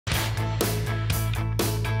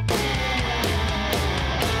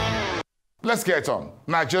Let's get on.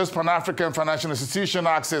 Nigeria's Pan-African Financial Institution,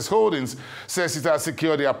 Access Holdings, says it has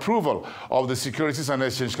secured the approval of the Securities and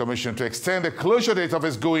Exchange Commission to extend the closure date of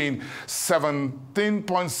its going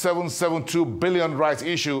 17.772 billion rights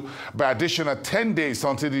issue by additional 10 days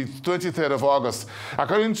until the 23rd of August.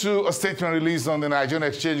 According to a statement released on the Nigerian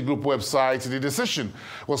Exchange Group website, the decision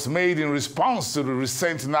was made in response to the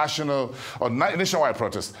recent nationwide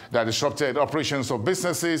protests that disrupted operations of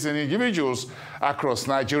businesses and individuals across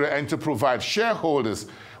Nigeria and to provide shareholders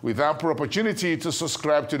with ample opportunity to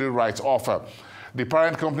subscribe to the rights offer. The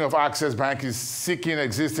parent company of Access Bank is seeking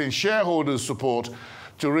existing shareholders' support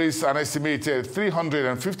to raise an estimated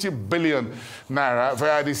 350 billion naira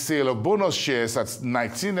via the sale of bonus shares at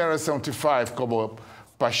 19.75 naira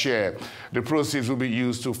per share. The proceeds will be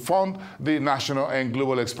used to fund the national and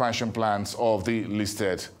global expansion plans of the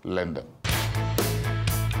listed lender.